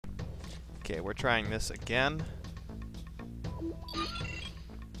Okay, we're trying this again.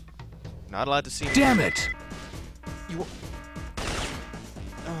 Not allowed to see me. Damn it! You.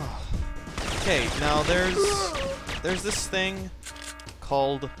 Oh. Okay, now there's this thing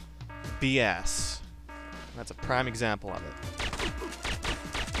called BS. That's a prime example of it.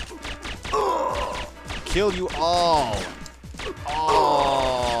 Kill you all!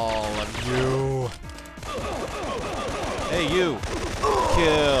 All of you! Hey, you!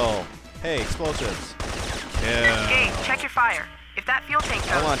 Kill! Hey, explosives! Kill! Gabe, check your fire. If that fuel tank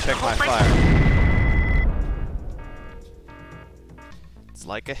goes, I want to check the whole my place fire. It's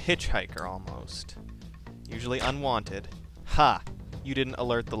like a hitchhiker almost. Usually unwanted. Ha! You didn't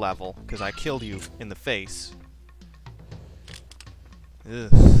alert the level, because I killed you in the face.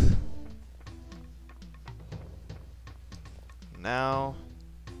 Ugh. Now,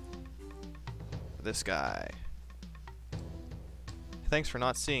 this guy. Thanks for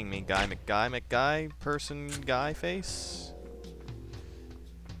not seeing me, McGuy, person, guy face.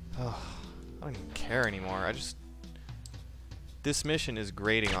 Oh, I don't even care anymore. This mission is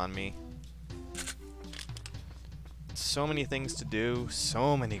grating on me. So many things to do,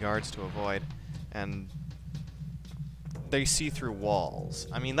 so many guards to avoid, and they see through walls.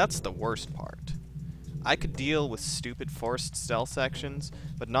 I mean, that's the worst part. I could deal with stupid forced stealth sections,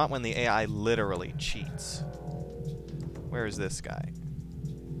 but not when the AI literally cheats. Where is this guy?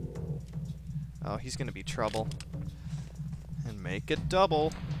 Oh, he's gonna be trouble. And make it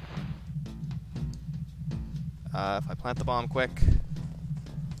double. If I plant the bomb quick.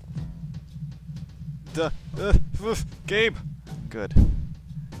 Gabe! Good.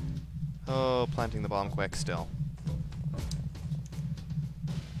 Oh, planting the bomb quick still.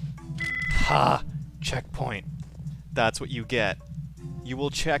 Ha! Checkpoint. That's what you get. You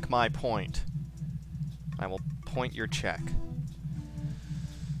will check my point. I will point your check.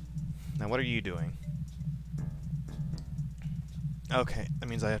 Now what are you doing? Okay, that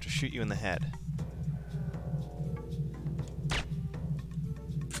means I have to shoot you in the head.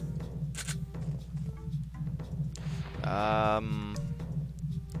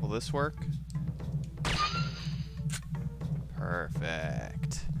 Will this work?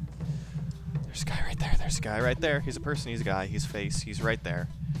 Perfect. There's a guy right there. There's a guy right there. He's a person. He's a guy. He's face. He's right there.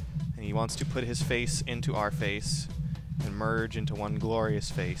 And he wants to put his face into our face and merge into one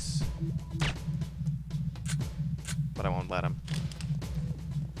glorious face. But I won't let him.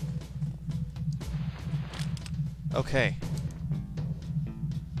 Okay.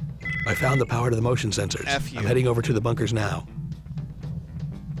 I found the power to the motion sensors. F you. I'm heading over to the bunkers now.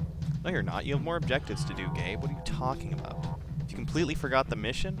 No, you're not. You have more objectives to do, Gabe. What are you talking about? You completely forgot the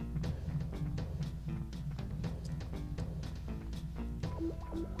mission?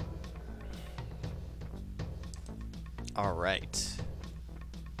 Alright.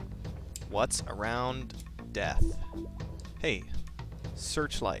 What's around death? Hey,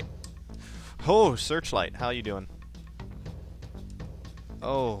 Searchlight. Oh, Searchlight. How you doing?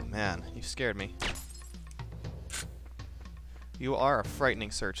 Oh, man. You scared me. You are a frightening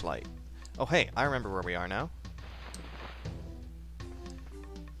Searchlight. Oh, hey. I remember where we are now.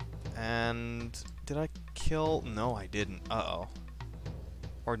 And did I kill? No, I didn't. Uh-oh.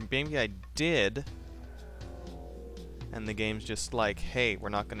 Or maybe I did. And the game's just like, hey, we're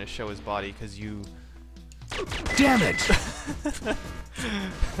not going to show his body because you... Damn it!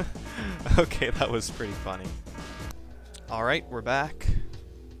 Okay, that was pretty funny. Alright, we're back.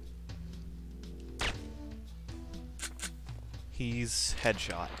 He's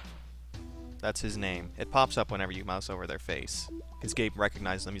Headshot. That's his name. It pops up whenever you mouse over their face. Because Gabe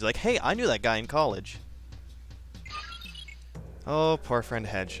recognizes them. He's like, hey, I knew that guy in college. Oh, poor friend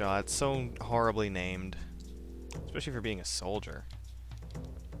Headshot. So horribly named. Especially for being a soldier.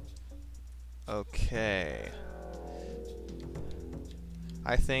 Okay.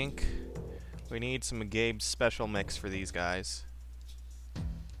 I think we need some Gabe's special mix for these guys.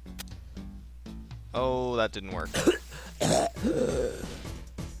 Oh, that didn't work.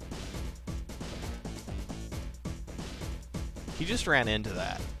 He just ran into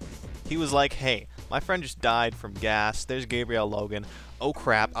that. He was like, hey, my friend just died from gas. There's Gabriel Logan. Oh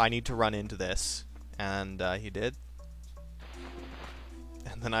crap, I need to run into this. And he did.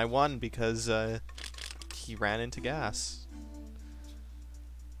 And then I won because he ran into gas.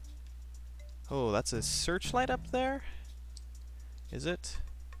 Oh, that's a Searchlight up there? Is it?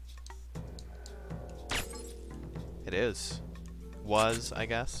 It is. Was, I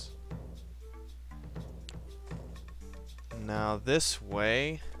guess. Now this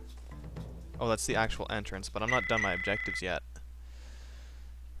way. Oh, that's the actual entrance, but I'm not done my objectives yet.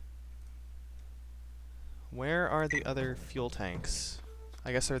 Where are the other fuel tanks?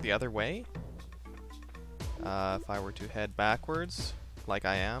 I guess they're the other way? If I were to head backwards, like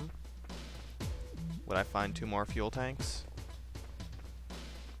I am, would I find 2 more fuel tanks?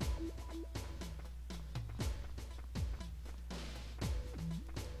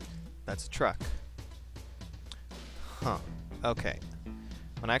 That's a truck. Huh. Okay.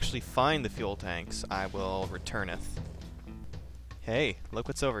 When I actually find the fuel tanks, I will returneth. Hey, look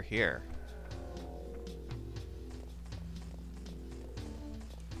what's over here.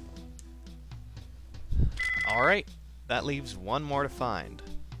 Alright, that leaves 1 more to find.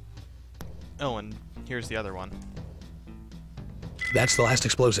 Oh, and here's the other one. That's the last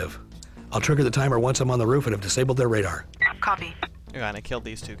explosive. I'll trigger the timer once I'm on the roof and have disabled their radar. Copy. Yeah, and I killed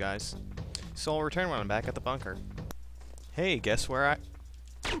these 2 guys. So I'll return when I'm back at the bunker. Hey, guess where I...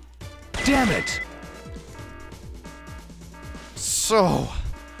 Damn it! So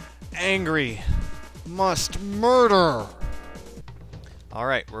angry. Must murder.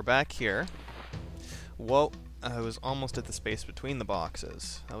 Alright, we're back here. Whoa, I was almost at the space between the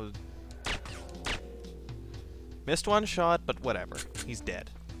boxes. I was... Missed 1 shot, but whatever. He's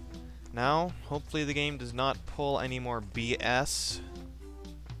dead. Now, hopefully the game does not pull any more BS.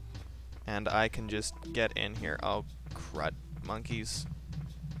 And I can just get in here. Oh, crud. Monkeys.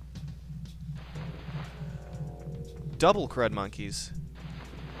 Double crud monkeys.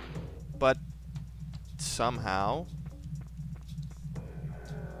 But somehow...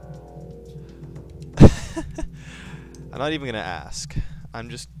 I'm not even going to ask. I'm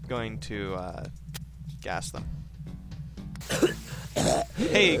just going to gas them.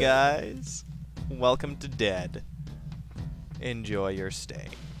 Hey guys! Welcome to Dead. Enjoy your stay.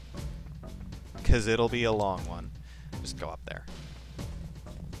 'Cause it'll be a long one. Just go up there.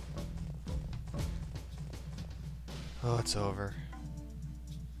 Oh, it's over.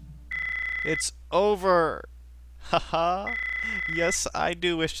 It's over! Haha! Yes, I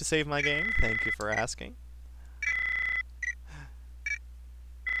do wish to save my game. Thank you for asking.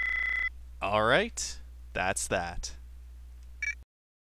 Alright, that's that.